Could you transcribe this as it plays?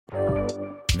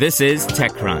This is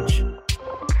TechCrunch.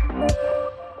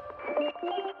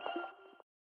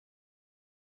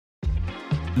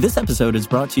 This episode is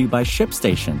brought to you by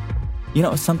ShipStation. You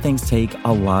know, some things take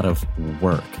a lot of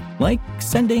work, like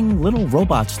sending little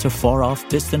robots to far-off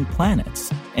distant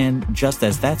planets. And just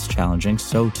as that's challenging,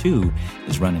 so too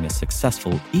is running a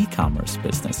successful e-commerce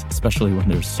business, especially when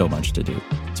there's so much to do.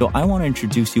 So I want to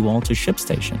introduce you all to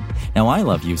ShipStation. Now, I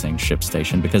love using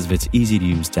ShipStation because of its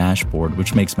easy-to-use dashboard,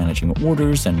 which makes managing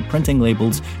orders and printing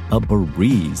labels a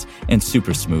breeze and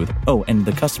super smooth. Oh, and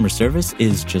the customer service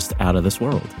is just out of this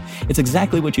world. It's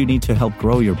exactly what you need to help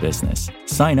grow your business.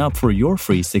 Sign up for your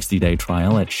free 60-day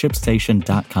trial at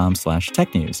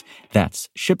shipstation.com/technews. That's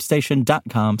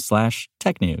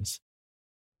shipstation.com/technews.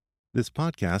 This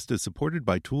podcast is supported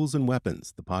by Tools and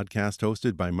Weapons, the podcast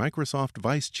hosted by Microsoft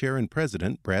Vice Chair and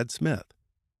President Brad Smith.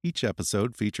 Each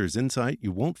episode features insight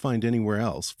you won't find anywhere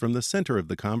else from the center of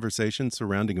the conversation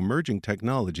surrounding emerging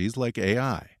technologies like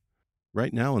AI.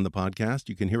 Right now in the podcast,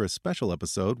 you can hear a special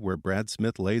episode where Brad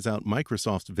Smith lays out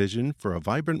Microsoft's vision for a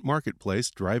vibrant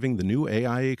marketplace driving the new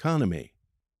AI economy.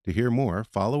 To hear more,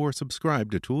 follow or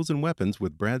subscribe to Tools and Weapons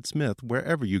with Brad Smith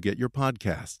wherever you get your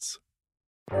podcasts.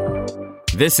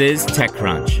 This is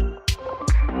TechCrunch.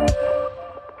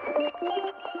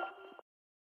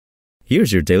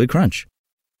 Here's your Daily Crunch.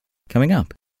 Coming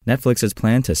up, Netflix's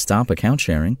plan to stop account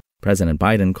sharing, President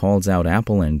Biden calls out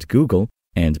Apple and Google,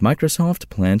 and Microsoft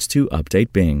plans to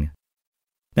update Bing.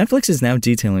 Netflix is now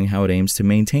detailing how it aims to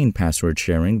maintain password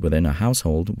sharing within a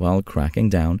household while cracking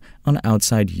down on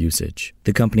outside usage.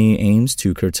 The company aims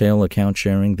to curtail account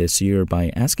sharing this year by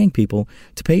asking people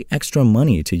to pay extra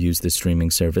money to use the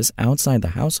streaming service outside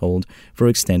the household for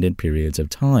extended periods of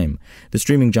time. The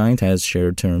streaming giant has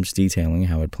shared terms detailing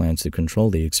how it plans to control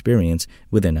the experience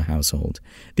within a household.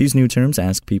 These new terms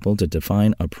ask people to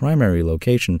define a primary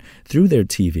location through their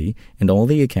TV, and all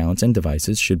the accounts and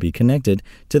devices should be connected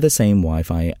to the same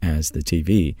Wi-Fi as the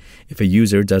TV. If a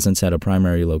user doesn't set a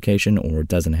primary location or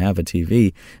doesn't have a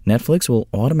TV, Netflix will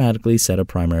automatically set a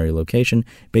primary location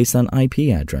based on IP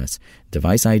address,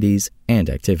 device IDs, and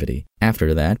activity.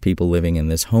 After that, people living in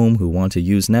this home who want to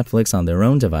use Netflix on their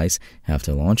own device have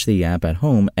to launch the app at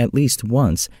home at least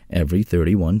once every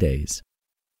 31 days.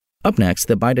 Up next,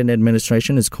 the Biden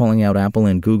administration is calling out Apple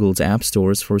and Google's app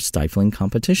stores for stifling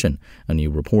competition. A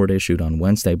new report issued on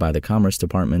Wednesday by the Commerce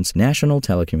Department's National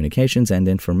Telecommunications and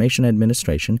Information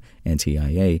Administration,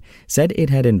 NTIA, said it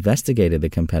had investigated the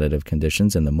competitive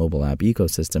conditions in the mobile app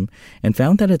ecosystem and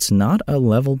found that it's not a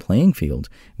level playing field,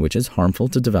 which is harmful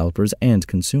to developers and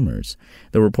consumers.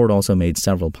 The report also made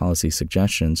several policy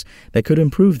suggestions that could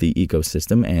improve the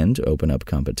ecosystem and open up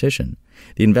competition.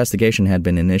 The investigation had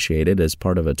been initiated as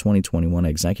part of a 2021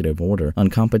 executive order on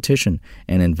competition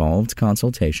and involved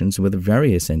consultations with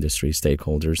various industry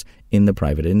stakeholders in the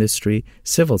private industry,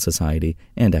 civil society,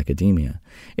 and academia.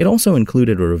 It also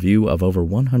included a review of over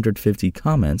 150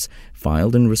 comments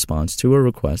filed in response to a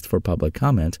request for public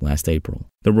comment last April.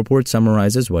 The report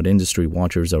summarizes what industry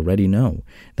watchers already know,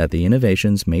 that the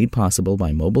innovations made possible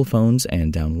by mobile phones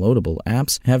and downloadable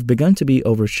apps have begun to be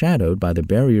overshadowed by the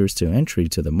barriers to entry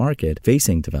to the market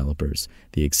facing developers,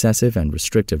 the excessive and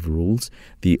restrictive rules,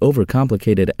 the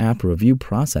overcomplicated app review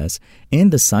process,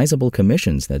 and the sizable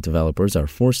commissions that developers are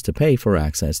forced to pay for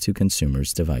access to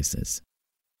consumers' devices.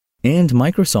 And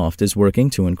Microsoft is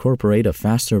working to incorporate a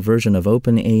faster version of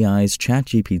OpenAI's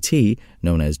ChatGPT,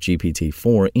 known as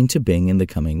GPT-4, into Bing in the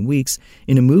coming weeks,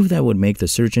 in a move that would make the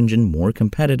search engine more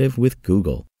competitive with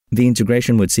Google. The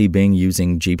integration would see Bing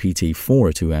using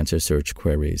GPT-4 to answer search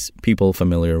queries. People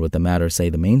familiar with the matter say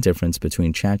the main difference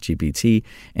between ChatGPT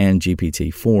and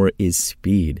GPT-4 is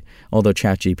speed. Although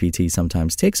ChatGPT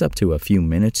sometimes takes up to a few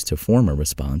minutes to form a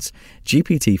response,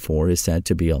 GPT-4 is said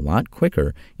to be a lot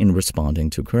quicker in responding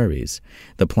to queries.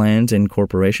 The planned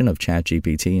incorporation of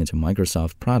ChatGPT into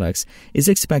Microsoft products is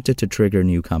expected to trigger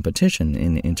new competition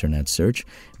in internet search,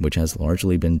 which has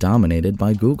largely been dominated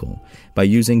by Google. By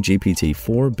using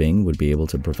GPT-4, Bing would be able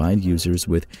to provide users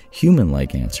with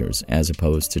human-like answers as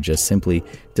opposed to just simply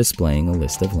displaying a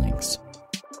list of links.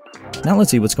 Now let's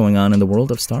see what's going on in the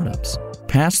world of startups.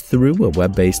 Passthrough, a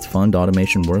web-based fund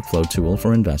automation workflow tool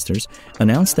for investors,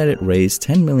 announced that it raised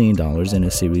 $10 million in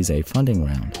a Series A funding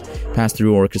round.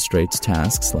 Passthrough orchestrates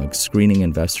tasks like screening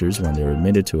investors when they're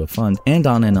admitted to a fund and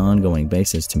on an ongoing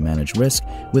basis to manage risk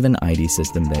with an ID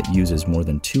system that uses more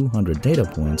than 200 data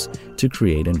points to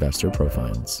create investor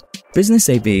profiles. Business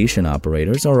aviation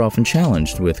operators are often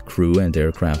challenged with crew and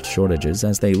aircraft shortages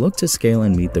as they look to scale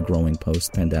and meet the growing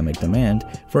post-pandemic demand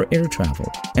for air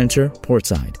travel. Enter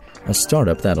Portside, a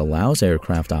startup that allows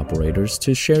aircraft operators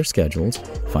to share schedules,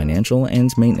 financial and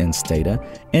maintenance data,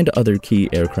 and other key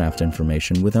aircraft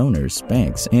information with owners,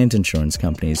 banks, and insurance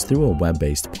companies through a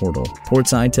web-based portal.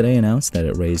 Portside today announced that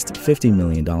it raised $50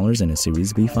 million in a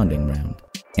Series B funding round.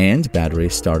 And battery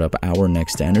startup Our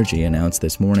Next Energy announced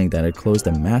this morning that it closed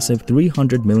a massive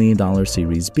 $300 million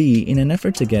Series B in an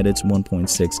effort to get its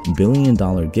 $1.6 billion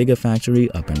gigafactory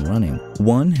up and running.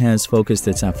 One has focused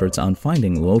its efforts on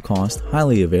finding low-cost,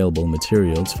 highly available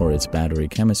materials for its battery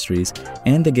chemistries,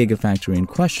 and the gigafactory in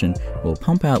question will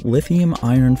pump out lithium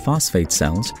iron phosphate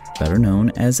cells, better known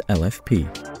as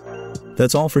LFP.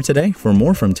 That's all for today. For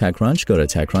more from TechCrunch, go to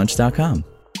TechCrunch.com.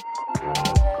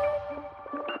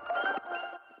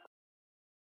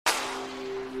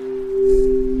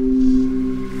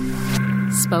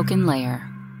 Spoken Layer.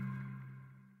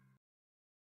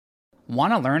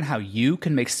 Want to learn how you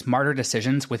can make smarter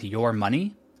decisions with your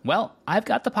money? Well, I've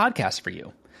got the podcast for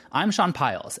you. I'm Sean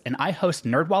Piles, and I host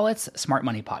NerdWallet's Smart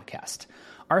Money Podcast.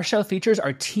 Our show features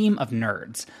our team of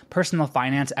nerds, personal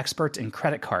finance experts in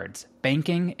credit cards,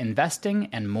 banking, investing,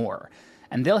 and more.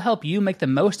 And they'll help you make the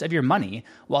most of your money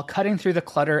while cutting through the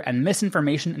clutter and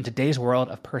misinformation in today's world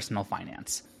of personal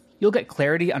finance. You'll get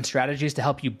clarity on strategies to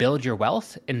help you build your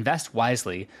wealth, invest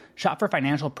wisely, shop for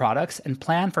financial products, and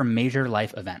plan for major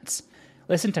life events.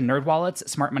 Listen to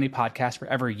NerdWallet's Smart Money Podcast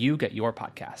wherever you get your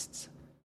podcasts.